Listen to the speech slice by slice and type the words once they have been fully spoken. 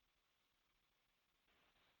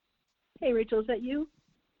Hey, Rachel, is that you?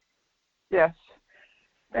 Yes.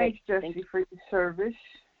 Great. Thanks, Jesse, for your service.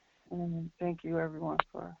 And thank you, everyone,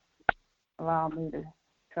 for allowing me to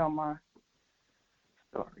tell my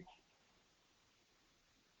story.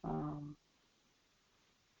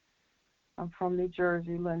 I'm from New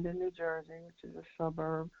Jersey, Linden, New Jersey, which is a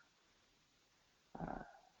suburb.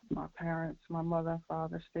 My parents, my mother and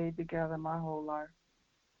father, stayed together my whole life.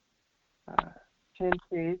 10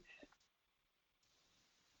 kids.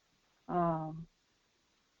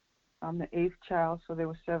 I'm the 8th child, so there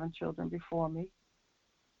were 7 children before me.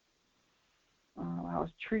 I was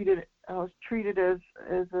treated as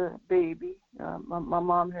a baby. My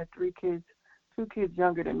mom had 3 kids, 2 kids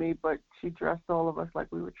younger than me, but she dressed all of us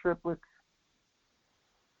like we were triplets.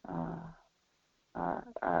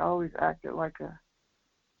 I always acted like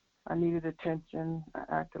I needed attention. I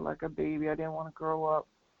acted like a baby. I didn't want to grow up.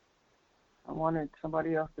 I wanted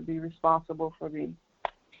somebody else to be responsible for me.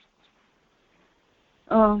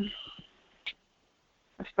 I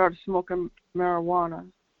started smoking marijuana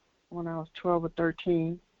when I was 12 or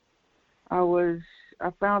 13. I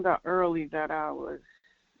found out early that I was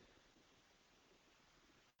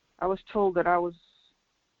told that I was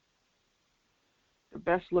the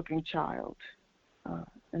best looking child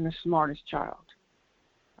and the smartest child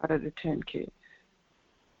out of the 10 kids.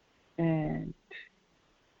 And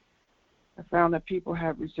I found that people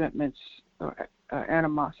had resentments or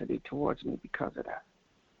animosity towards me because of that.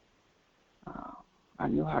 I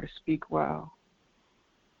knew how to speak well.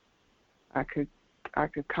 I could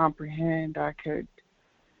comprehend. I could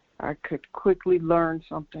quickly learn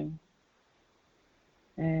something.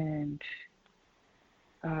 And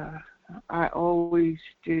I always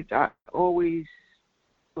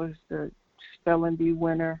was the spelling bee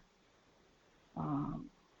winner.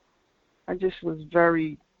 I just was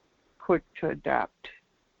very quick to adapt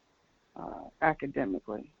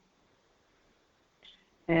academically.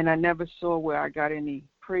 And I never saw where I got any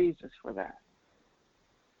praises for that.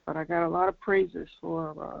 But I got a lot of praises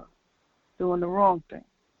for doing the wrong thing.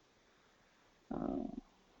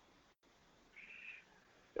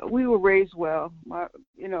 We were raised well. We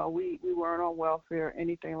weren't on welfare or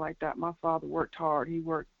anything like that. My father worked hard. He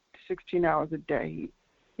worked 16 hours a day.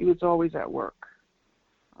 He was always at work.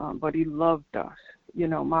 But he loved us.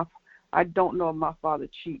 I don't know of my father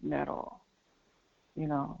cheating at all.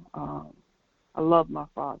 I love my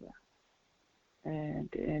father, and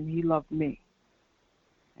he loved me.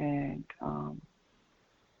 And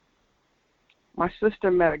my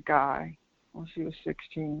sister met a guy when she was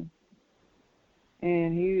 16,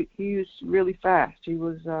 and he was really fast. He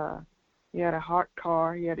had a hot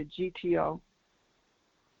car. He had a GTO,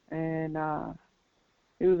 and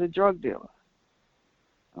he was a drug dealer.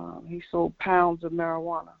 He sold pounds of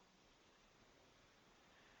marijuana.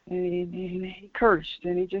 And he cursed,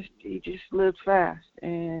 and he just lived fast,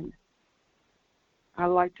 and I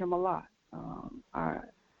liked him a lot. I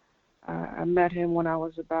met him when I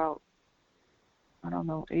was about,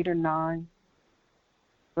 8 or 9.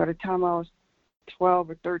 By the time I was 12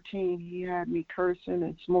 or 13, he had me cursing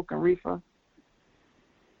and smoking reefer,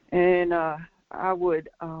 and I would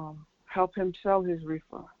help him sell his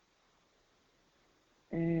reefer,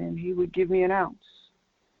 and he would give me an ounce.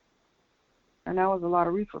 And that was a lot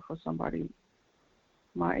of reefer for somebody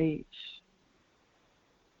my age.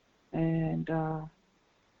 And I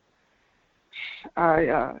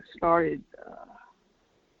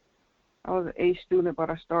was an A student,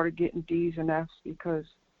 but I started getting D's and F's because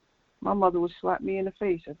my mother would slap me in the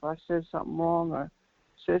face if I said something wrong or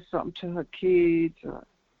said something to her kids. I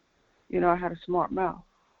had a smart mouth.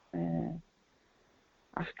 And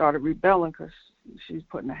I started rebelling because she was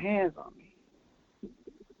putting her hands on me.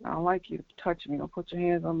 I don't like you to touch me. Don't put your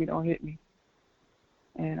hands on me. Don't hit me.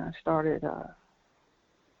 And I started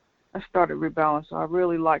rebelling. So I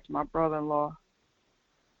really liked my brother-in-law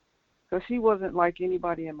because he wasn't like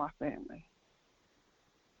anybody in my family.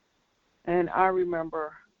 And I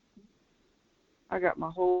remember I got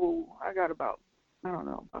about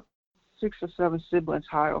 6 or 7 siblings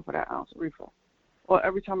high off of that ounce of reefer. Well,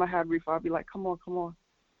 every time I had reefer, I'd be like, come on.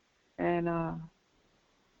 And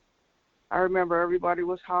I remember everybody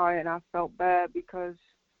was high, and I felt bad because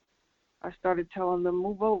I started telling them,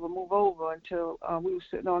 move over, until we were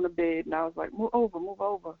sitting on the bed, and I was like, move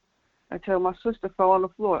over, until my sister fell on the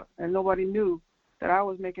floor, and nobody knew that I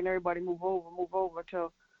was making everybody move over,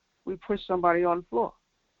 until we pushed somebody on the floor.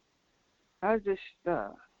 I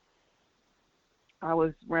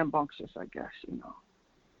was rambunctious, I guess, and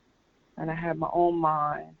I had my own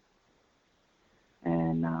mind,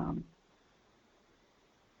 and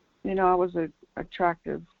I was an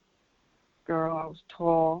attractive girl. I was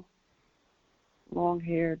tall, long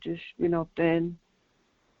hair, just, thin.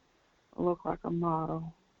 I look like a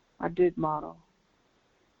model. I did model.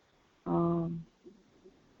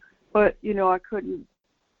 But, I couldn't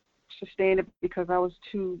sustain it because I was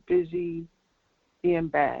too busy being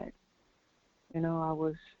bad.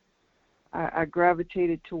 I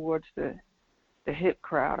gravitated towards the hip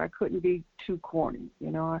crowd. I couldn't be too corny.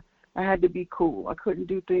 I had to be cool. I couldn't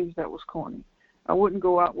do things that was corny. I wouldn't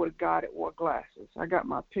go out with a guy that wore glasses. I got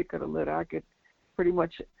my pick of the litter. I could pretty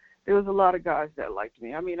much, there was a lot of guys that liked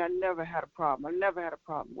me. I mean, I never had a problem. I never had a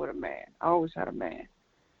problem with a man. I always had a man.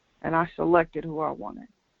 And I selected who I wanted.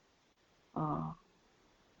 And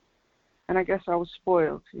I guess I was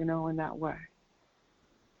spoiled, in that way.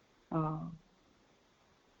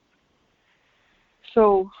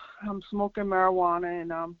 So I'm smoking marijuana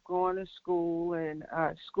and I'm going to school, and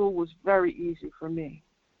school was very easy for me.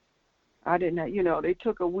 I didn't have, they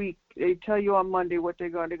took a week. They tell you on Monday what they're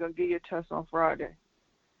going to give you a test on Friday.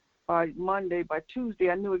 By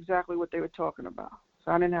Tuesday, I knew exactly what they were talking about.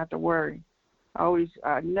 So I didn't have to worry.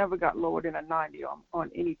 I never got lower than a 90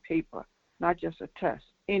 on any paper, not just a test,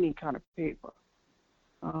 any kind of paper.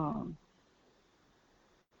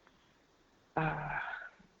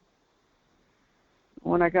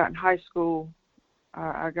 When I got in high school,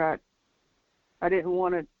 I just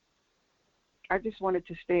wanted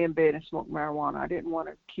to stay in bed and smoke marijuana. I didn't want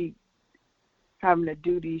to keep having to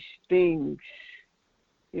do these things.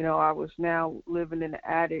 I was now living in the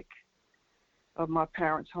attic of my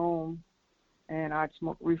parents' home, and I'd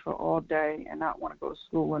smoke reefer all day and not want to go to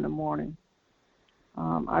school in the morning.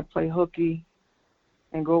 I'd play hooky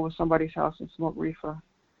and go over to somebody's house and smoke reefer,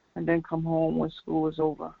 and then come home when school was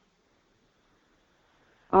over.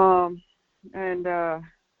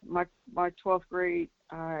 My 12th grade,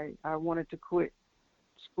 I wanted to quit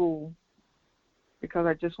school because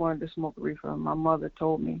I just wanted to smoke reefer. My mother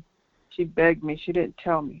told me, she begged me, she didn't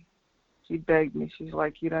tell me. She begged me, she's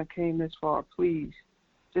like, you done came this far, please,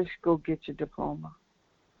 just go get your diploma.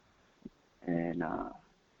 And I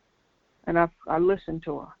listened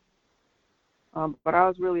to her. But I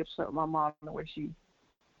was really upset with my mom the way she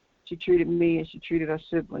treated me and she treated my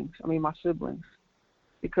siblings,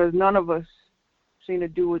 because none of us seemed to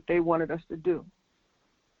do what they wanted us to do.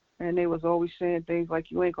 And they was always saying things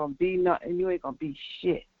like, you ain't going to be nothing, you ain't going to be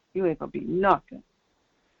shit, you ain't going to be nothing,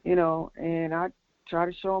 and I try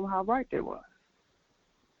to show them how right they was.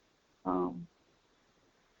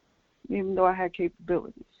 Even though I had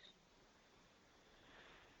capabilities.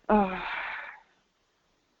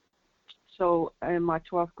 So in my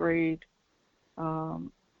 12th grade, I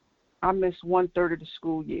missed 1/3 of the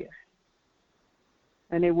school year,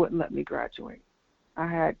 and they wouldn't let me graduate. I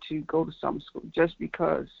had to go to summer school just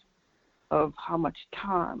because of how much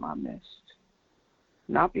time I missed,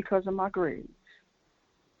 not because of my grades.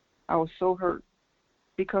 I was so hurt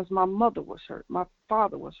because my mother was hurt, my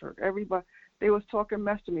father was hurt. Everybody, they was talking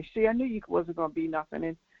mess to me. See, I knew you wasn't going to be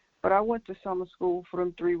nothing, but I went to summer school for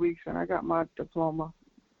them 3 weeks, and I got my diploma.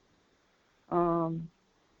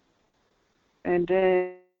 And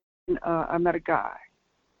then I met a guy,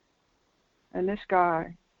 and this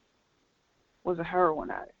guy was a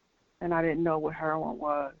heroin addict, and I didn't know what heroin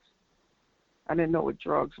was. I didn't know what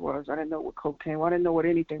drugs was. I didn't know what cocaine was. I didn't know what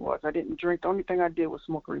anything was. I didn't drink. The only thing I did was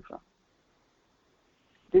smoke reefer.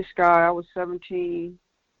 This guy, I was 17,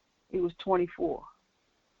 he was 24,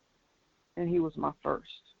 and he was my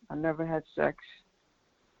first. I never had sex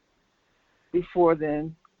before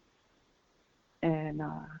then, and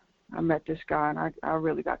I met this guy, and I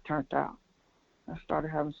really got turned out. I started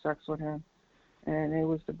having sex with him, and it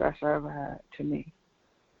was the best I ever had to me.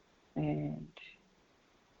 And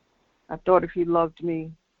I thought if he loved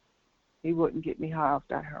me, he wouldn't get me high off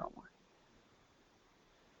that heroin.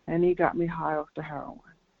 And he got me high off the heroin.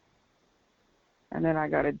 And then I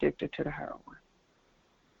got addicted to the heroin.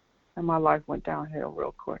 And my life went downhill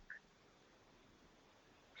real quick.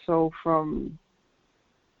 So I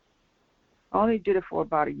only did it for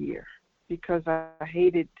about a year because I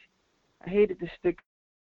hated to stick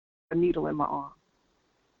a needle in my arm.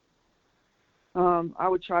 I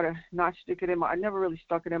would try to not stick it I never really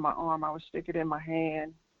stuck it in my arm. I would stick it in my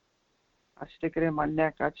hand. I'd stick it in my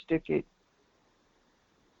neck. I'd stick it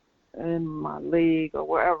in my leg or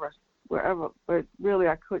wherever. But really,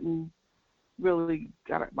 I couldn't really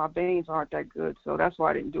got it. My veins aren't that good, so that's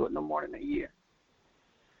why I didn't do it no more than a year.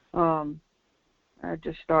 I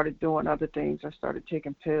just started doing other things. I started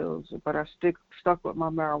taking pills, but I stuck with my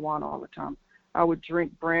marijuana all the time. I would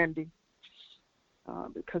drink brandy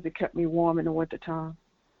because it kept me warm in the wintertime.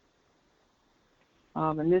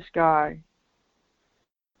 And this guy,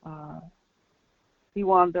 he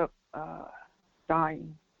wound up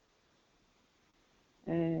dying.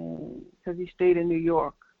 and because he stayed in New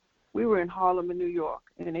York. We were in Harlem in New York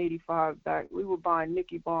in '85 back. We were buying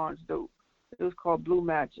Nicky Barnes dope. It was called Blue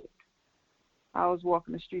Magic. I was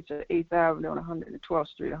walking the streets of 8th Avenue on 112th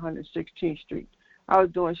Street, 116th Street. I was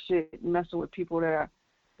doing shit, messing with people that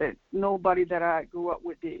nobody that I grew up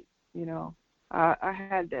with did. You know, I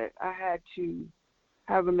had that. I had to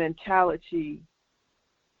have a mentality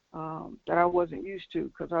that I wasn't used to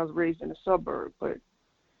because I was raised in the suburb. But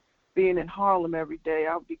being in Harlem every day,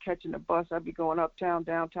 I would be catching the bus. I'd be going uptown,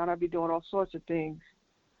 downtown. I'd be doing all sorts of things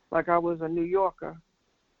like I was a New Yorker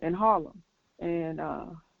in Harlem. And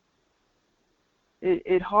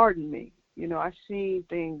it hardened me. You know, I've seen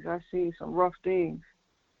things. I've seen some rough things.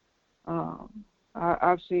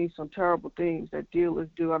 I've seen some terrible things that dealers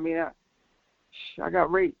do. I mean, I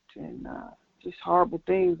got raped and just horrible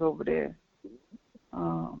things over there.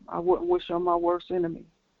 I wouldn't wish on my worst enemy.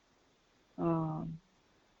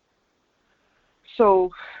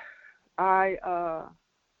 So I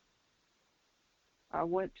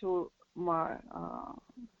went to my,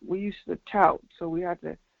 we used to tout. So we had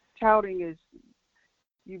to, touting is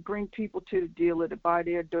you bring people to the dealer to buy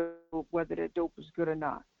their dope, whether their dope is good or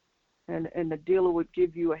not. And the dealer would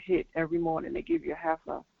give you a hit every morning. They give you a half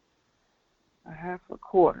a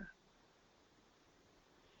quarter.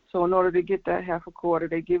 So in order to get that half a quarter,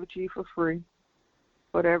 they give it to you for free.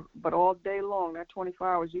 But all day long, that 24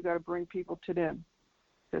 hours, you got to bring people to them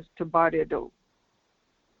to buy their dope.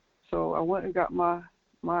 So I went and got my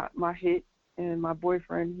hit, and my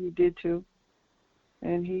boyfriend, he did too.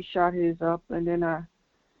 And he shot his up, and then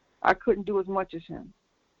I couldn't do as much as him.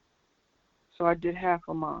 So I did half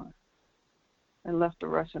of mine and left the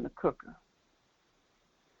rest in the cooker.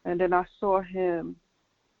 And then I saw him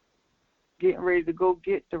getting ready to go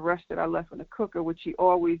get the rest that I left in the cooker, which he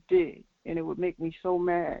always did. And it would make me so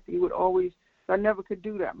mad. He would always, I never could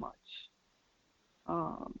do that much.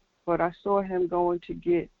 But I saw him going to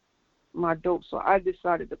get my dope, so I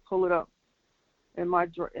decided to pull it up in my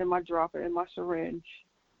dropper, in my syringe,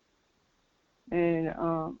 and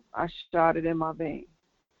I shot it in my vein.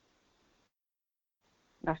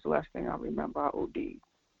 That's the last thing I remember. I OD'd.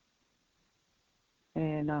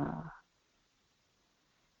 And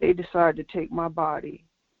they decided to take my body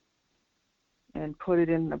and put it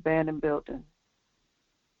in an abandoned building.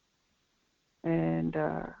 And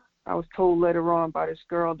I was told later on by this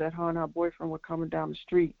girl that her and her boyfriend were coming down the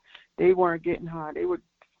street. They weren't getting high. They were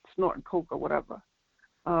snorting coke or whatever.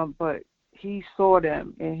 But he saw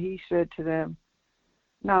them, and he said to them,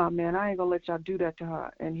 "Nah, man, I ain't going to let y'all do that to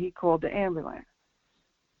her." And he called the ambulance.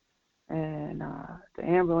 And the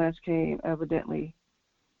ambulance came, evidently,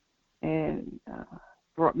 and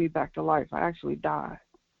brought me back to life. I actually died.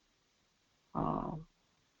 I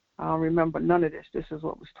don't remember none of this. This is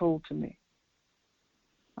what was told to me.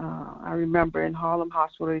 I remember in Harlem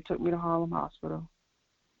Hospital, they took me to Harlem Hospital,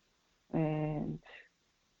 and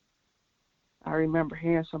I remember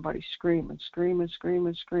hearing somebody screaming.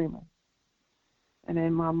 And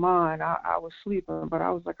in my mind, I was sleeping, but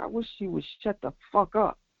I was like, I wish she would shut the fuck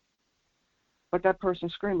up. But that person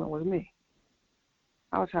screaming was me.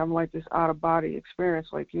 I was having like this out-of-body experience,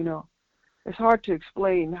 like, you know, it's hard to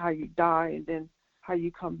explain how you die and then how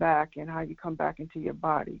you come back and how you come back into your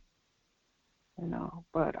body. You know,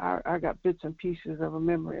 but I got bits and pieces of a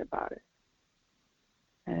memory about it.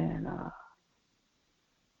 And,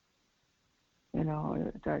 you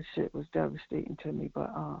know, that shit was devastating to me. But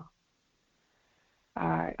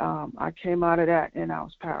I came out of that and I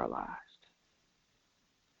was paralyzed.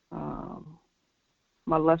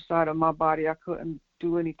 My left side of my body, I couldn't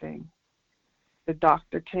do anything. The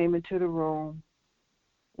doctor came into the room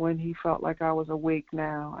when he felt like I was awake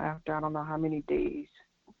now after I don't know how many days.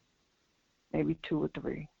 Maybe 2 or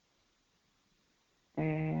 3.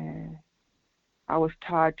 And I was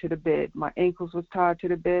tied to the bed. My ankles were tied to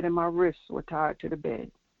the bed and my wrists were tied to the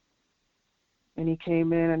bed. And he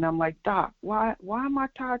came in and I'm like, "Doc, why am I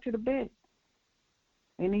tied to the bed?"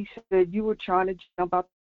 And he said, "You were trying to jump out,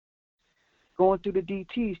 going through the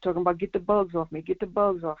DTs, talking about get the bugs off me, get the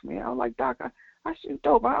bugs off me." And I was like, "Doc, I shoot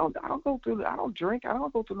dope. I don't go through, I don't drink, I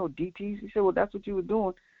don't go through no DTs." He said, "Well, that's what you were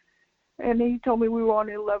doing." And he told me we were on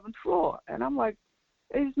the 11th floor. And I'm like,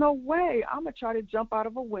 there's no way I'm going to try to jump out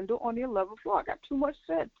of a window on the 11th floor. I got too much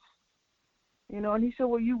sense. You know, and he said,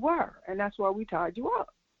 "Well, you were, and that's why we tied you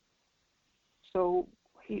up." So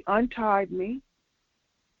he untied me,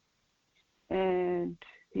 and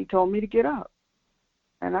he told me to get up.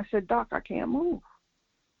 And I said, "Doc, I can't move."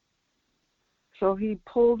 So he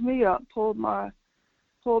pulled me up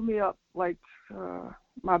like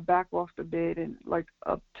my back off the bed and like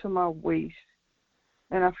up to my waist,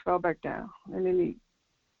 and I fell back down. And then he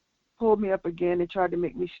pulled me up again. They tried to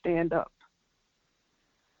make me stand up.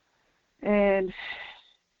 And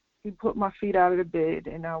he put my feet out of the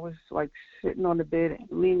bed, and I was like sitting on the bed and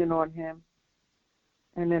leaning on him.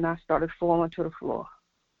 And then I started falling to the floor.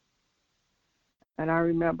 And I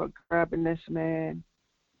remember grabbing this man.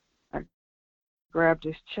 I grabbed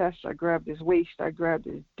his chest. I grabbed his waist. I grabbed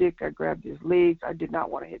his dick. I grabbed his legs. I did not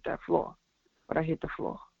want to hit that floor, but I hit the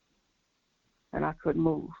floor. And I couldn't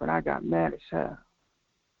move. And I got mad as hell.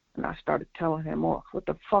 And I started telling him off. What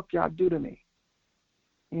the fuck y'all do to me?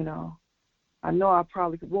 You know, I know I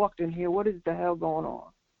probably walked in here. What is the hell going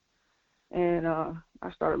on? And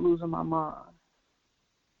I started losing my mind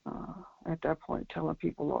at that point, telling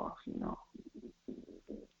people off, you know.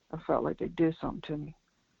 I felt like they did something to me.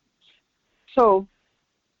 So,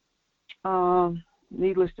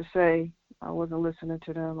 needless to say, I wasn't listening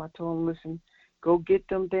to them. I told them, listen, go get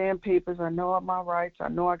them damn papers. I know my rights. I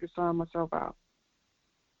know I can sign myself out.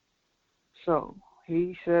 So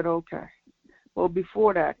he said, okay. Well,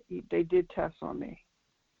 before that, they did tests on me.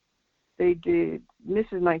 They did, this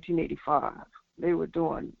is 1985. They were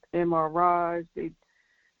doing MRIs.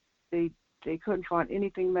 They couldn't find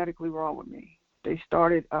anything medically wrong with me. They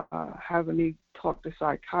started having me talk to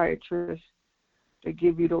psychiatrists. They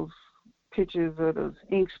give you those pictures of those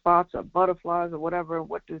ink spots or butterflies or whatever.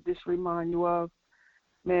 What does this remind you of?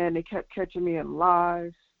 Man, they kept catching me in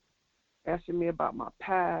lies, asking me about my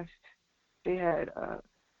past. They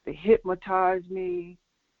hypnotized me.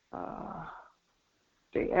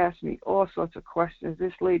 They asked me all sorts of questions.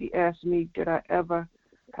 This lady asked me, did I ever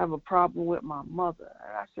have a problem with my mother?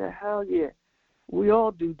 And I said, hell yeah. We all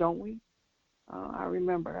do, don't we? I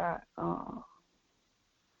remember that.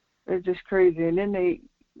 It's just crazy. And then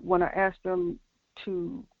when I asked them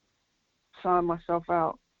to sign myself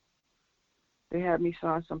out, they had me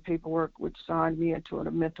sign some paperwork which signed me into a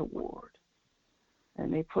mental ward.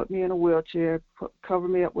 And they put me in a wheelchair, covered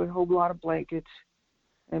me up with a whole lot of blankets,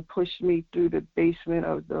 and pushed me through the basement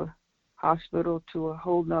of the hospital to a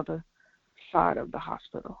whole nother side of the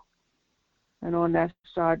hospital. And on that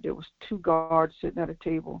side, there was 2 guards sitting at a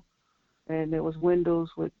table, and there was windows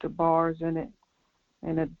with the bars in it,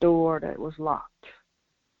 and a door that was locked.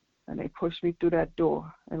 And they pushed me through that door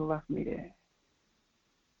and left me there.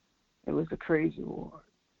 It was a crazy ward.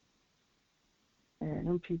 And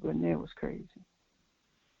them people in there was crazy.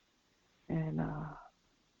 And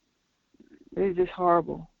it was just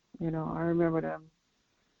horrible. You know, I remember them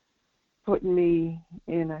putting me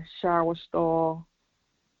in a shower stall,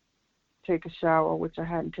 take a shower, which I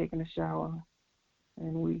hadn't taken a shower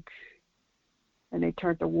in weeks. And they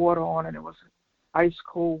turned the water on, and it was ice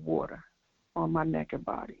cold water on my neck and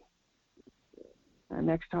body. And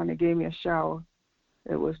next time they gave me a shower,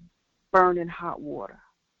 it was burning hot water.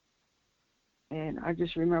 And I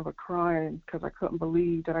just remember crying because I couldn't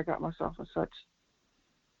believe that I got myself in such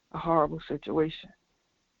a horrible situation.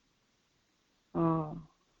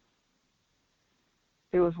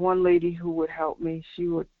 There was one lady who would help me. She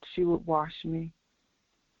would wash me.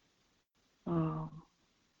 I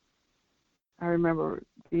remember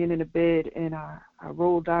being in the bed, and I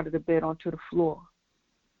rolled out of the bed onto the floor.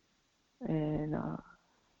 And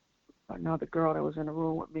another girl that was in the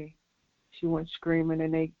room with me, she went screaming,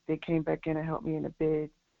 and they came back in and helped me in the bed.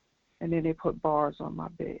 And then they put bars on my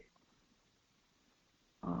bed.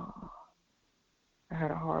 I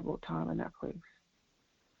had a horrible time in that place.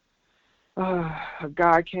 A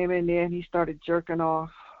guy came in there, and he started jerking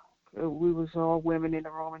off. We was all women in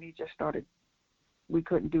the room, and he just started, we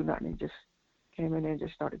couldn't do nothing. He just came in there and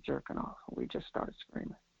just started jerking off. We just started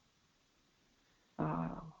screaming.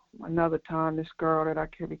 Another time, this girl that I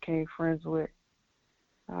became friends with,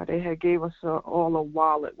 they had gave us all a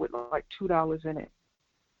wallet with like $2 in it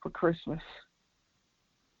for Christmas.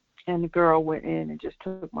 And the girl went in and just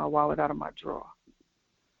took my wallet out of my drawer.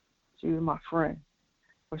 She was my friend,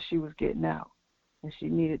 but she was getting out, and she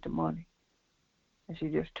needed the money. And she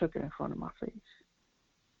just took it in front of my face.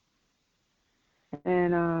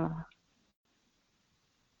 And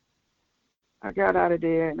I got out of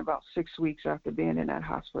there in about 6 weeks after being in that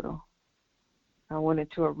hospital. I went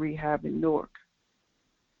into a rehab in Newark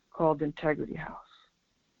called Integrity House.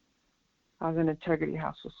 I was in Integrity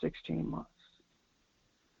House for 16 months.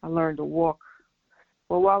 I learned to walk.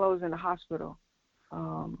 Well, while I was in the hospital,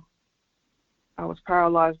 I was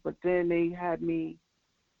paralyzed, but then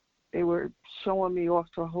they were showing me off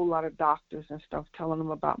to a whole lot of doctors and stuff, telling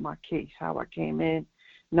them about my case, how I came in,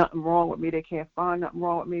 nothing wrong with me. They can't find nothing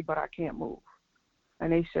wrong with me, but I can't move.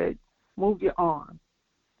 And they said, move your arm.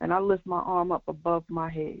 And I lift my arm up above my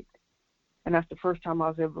head. And that's the first time I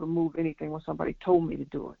was able to move anything when somebody told me to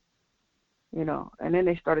do it. You know, and then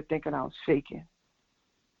they started thinking I was faking.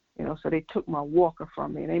 You So they took my walker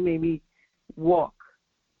from me, and they made me walk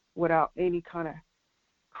without any kind of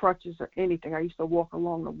crutches or anything. I used to walk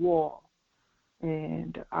along the wall,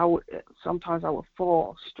 and sometimes I would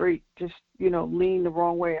fall straight, just lean the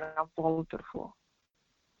wrong way, and I'm falling to the floor.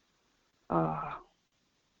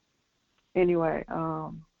 Anyway,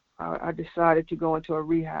 I decided to go into a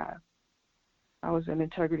rehab. I was in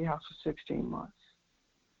Integrity House for 16 months,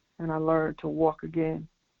 and I learned to walk again.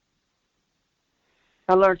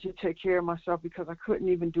 I learned to take care of myself because I couldn't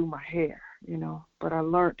even do my hair, but I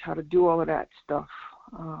learned how to do all of that stuff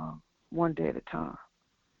one day at a time.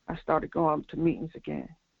 I started going to meetings again.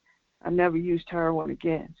 I never used heroin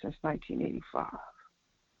again since 1985.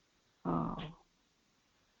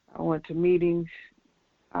 I went to meetings.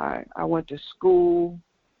 I went to school.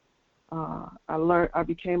 I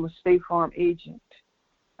became a State Farm agent.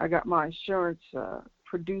 I got my insurance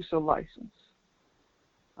producer license.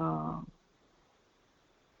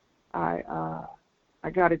 I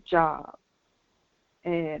got a job,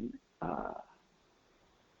 and I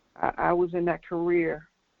was in that career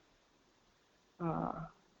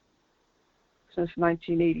since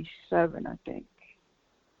 1987, I think,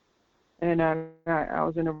 and I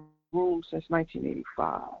was in a room since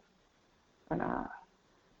 1985, and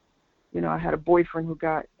I had a boyfriend who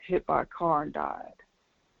got hit by a car and died.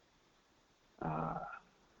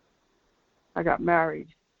 I got married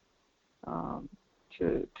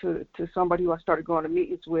to somebody who I started going to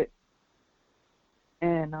meetings with,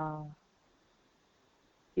 and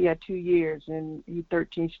he had 2 years, and he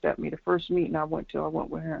 13-stepped me. The first meeting I went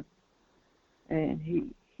with him, and he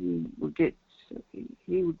would get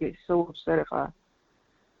so upset if I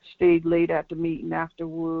stayed late at the meeting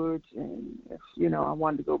afterwards, and if I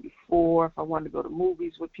wanted to go before, if I wanted to go to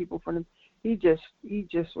movies with people from him. He just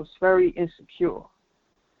was very insecure.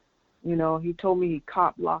 He told me he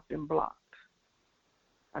cop locked and blocked.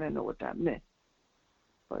 I didn't know what that meant,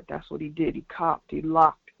 but that's what he did. He copped, he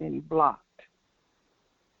locked, and he blocked.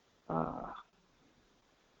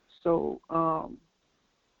 So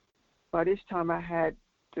by this time I had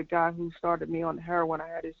the guy who started me on the heroin. I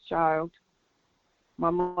had his child. My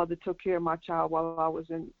mother took care of my child while I was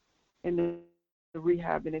in the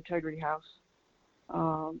rehab in Integrity House.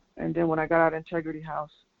 And then when I got out of Integrity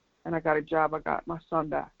House and I got a job, I got my son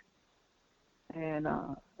back. And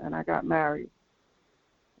I got married.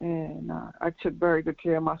 And I took very good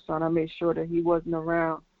care of my son. I made sure that he wasn't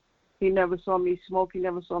around. He never saw me smoke. He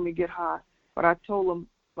never saw me get high. But I told him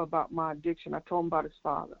about my addiction. I told him about his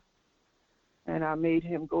father. And I made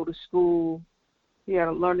him go to school. He had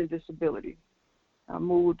a learning disability. I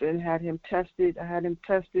moved and had him tested. I had him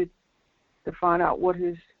tested to find out what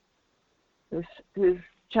his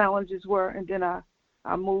challenges were. And then I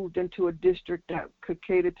moved into a district that could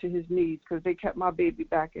cater to his needs, because they kept my baby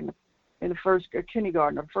back in the first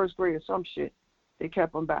kindergarten or first grade or some shit. They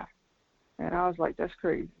kept him back. And I was like, that's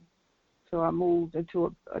crazy. So I moved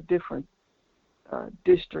into a different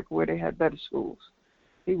district where they had better schools.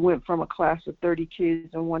 He went from a class of 30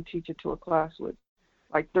 kids and one teacher to a class with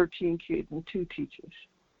like 13 kids and 2 teachers.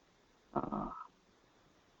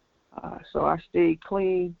 So I stayed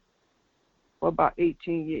clean for about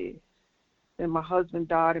 18 years. Then my husband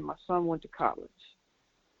died and my son went to college.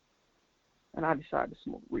 And I decided to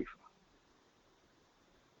smoke reefer.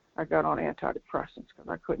 I got on antidepressants because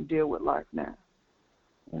I couldn't deal with life now.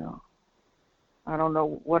 I don't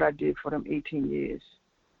know what I did for them 18 years,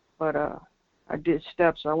 but I did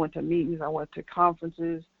steps. I went to meetings. I went to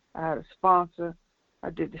conferences. I had a sponsor. I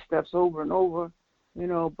did the steps over and over,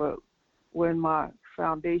 but when my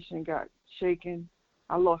foundation got shaken,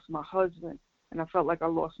 I lost my husband, and I felt like I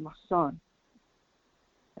lost my son,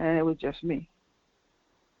 and it was just me.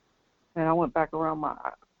 And I went back around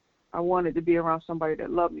I wanted to be around somebody that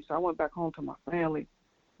loved me, so I went back home to my family,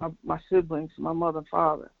 my siblings, my mother and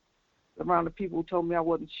father, around the people who told me I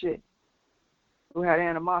wasn't shit, who had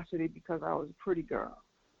animosity because I was a pretty girl,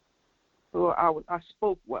 who I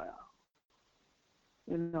spoke well.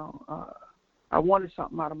 I wanted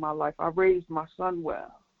something out of my life. I raised my son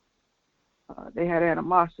well. They had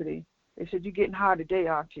animosity. They said, "You're getting high today,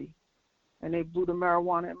 Auntie," and they blew the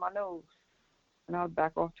marijuana in my nose, and I was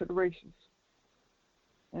back off to the races.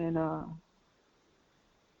 And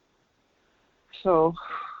so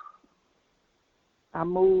I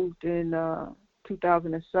moved in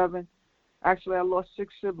 2007. Actually, I lost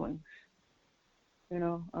 6 siblings.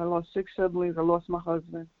 I lost 6 siblings. I lost my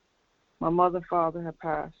husband. My mother and father had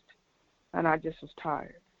passed, and I just was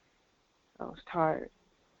tired. I was tired.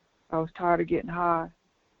 I was tired of getting high.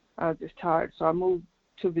 I was just tired. So I moved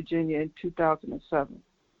to Virginia in 2007.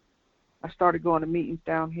 I started going to meetings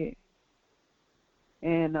down here,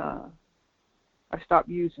 and I stopped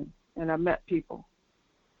using. and I met people.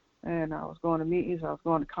 And I was going to meetings, I was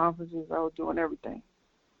going to conferences, I was doing everything.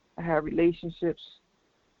 I had relationships.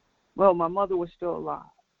 Well, my mother was still alive.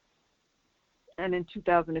 And in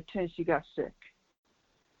 2010, she got sick.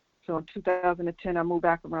 So in 2010, I moved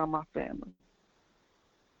back around my family.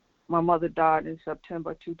 My mother died in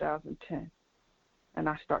September 2010, and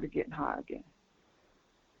I started getting high again.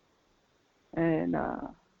 And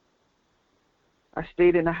I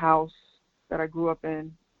stayed in a house that I grew up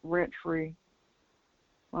in, rent-free.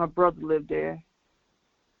 My brother lived there.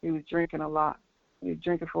 He was drinking a lot. He was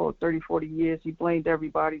drinking for 30, 40 years. He blamed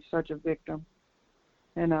everybody, such a victim.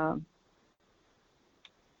 And I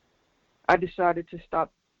decided to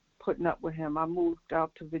stop putting up with him. I moved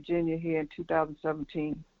out to Virginia here in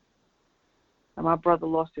 2017. And my brother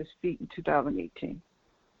lost his feet in 2018.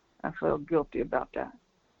 I felt guilty about that.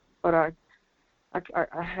 But I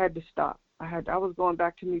had to stop. I was going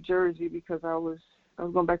back to New Jersey because I was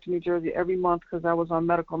going back to New Jersey every month because I was on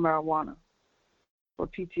medical marijuana for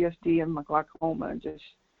PTSD and my glaucoma and just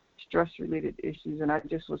stress-related issues. And I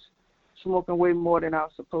just was smoking way more than I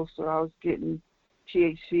was supposed to. I was getting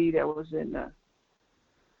THC that was in the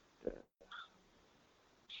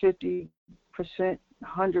 50%,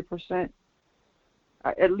 100%,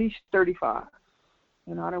 at least 35.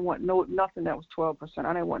 You know, I didn't want nothing that was 12%.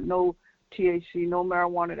 I didn't want no THC, no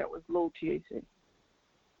marijuana that was low THC.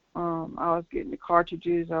 I was getting the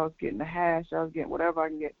cartridges, I was getting the hash, I was getting whatever I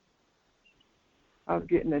can get. I was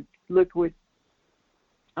getting the liquid.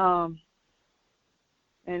 And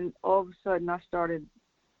all of a sudden I started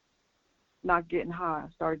not getting high. I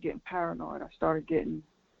started getting paranoid. I started getting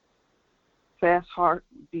fast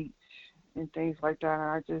heartbeats and things like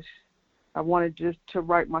that. And I wanted just to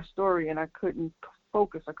write my story, and I couldn't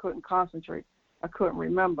focus. I couldn't concentrate. I couldn't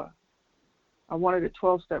remember. I wanted a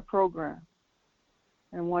 12-step program.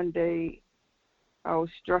 And one day I was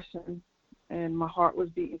stressing, and my heart was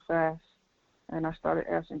beating fast, and I started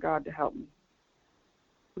asking God to help me.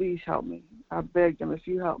 Please help me. I begged him, if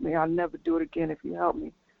you help me, I'll never do it again. If you help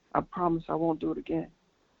me, I promise I won't do it again.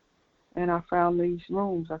 And I found these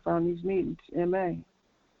rooms. I found these meetings, MA.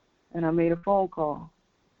 And I made a phone call.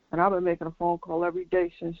 And I've been making a phone call every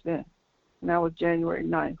day since then. And that was January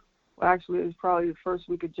 9th. Well, actually, it was probably the first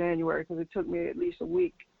week of January because it took me at least a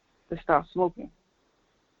week to stop smoking.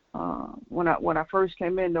 When I first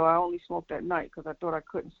came in, though, I only smoked at night because I thought I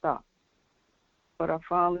couldn't stop. But I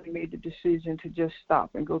finally made the decision to just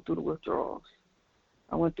stop and go through the withdrawals.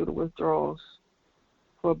 I went through the withdrawals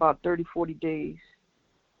for about 30, 40 days.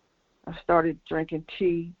 I started drinking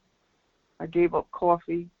tea. I gave up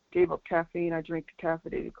coffee, gave up caffeine. I drink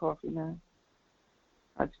caffeinated coffee now.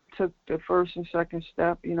 I took the first and second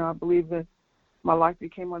step. You know, I believe that my life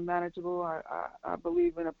became unmanageable. I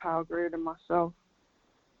believe in a power greater than myself.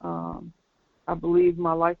 I believe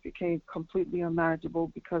my life became completely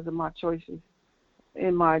unmanageable because of my choices.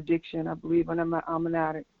 In my addiction, I believe I'm an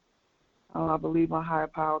addict. I believe my higher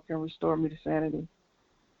power can restore me to sanity.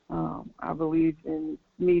 I believe in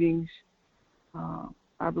meetings.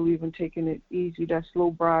 I believe in taking it easy. That's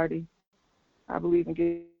slow sobriety. I believe in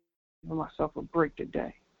giving myself a break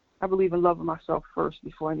today. I believe in loving myself first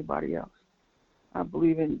before anybody else. I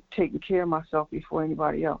believe in taking care of myself before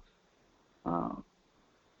anybody else.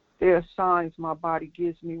 There are signs my body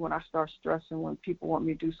gives me when I start stressing, when people want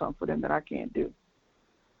me to do something for them that I can't do.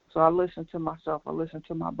 So I listen to myself. I listen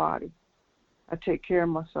to my body. I take care of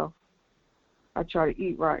myself. I try to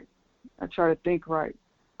eat right. I try to think right.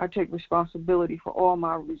 I take responsibility for all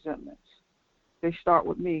my resentments. They start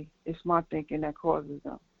with me. It's my thinking that causes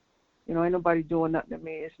them. You know, ain't nobody doing nothing to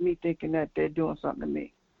me. It's me thinking that they're doing something to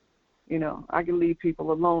me. You know, I can leave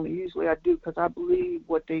people alone, and usually I do because I believe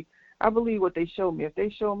what they show me. If they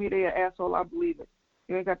show me they're an asshole, I believe it.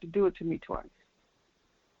 You ain't got to do it to me twice.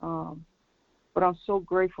 But I'm so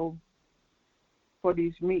grateful for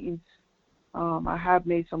these meetings. I have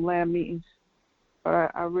made some land meetings,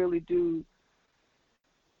 but I really do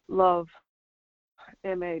love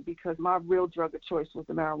MA because my real drug of choice was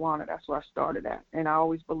the marijuana. That's where I started at. And I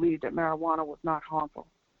always believed that marijuana was not harmful.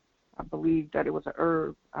 I believed that it was a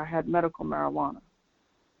herb. I had medical marijuana.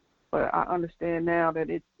 But I understand now that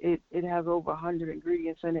it has over 100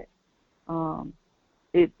 ingredients in it.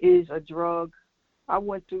 It is a drug. I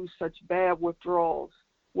went through such bad withdrawals,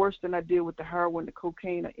 worse than I did with the heroin, the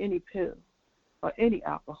cocaine, or any pill, or any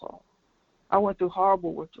alcohol. I went through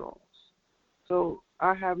horrible withdrawals. So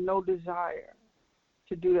I have no desire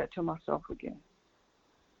to do that to myself again.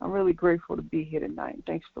 I'm really grateful to be here tonight. And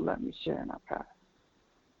thanks for letting me share in our past.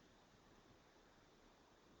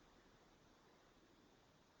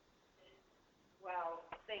 Wow,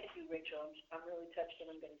 thank you, Rachel. I'm really touched, and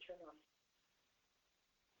I'm going to turn off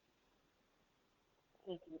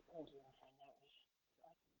Thank you, friend. That was,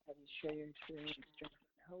 I had to share your experience, strength,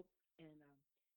 and hope. And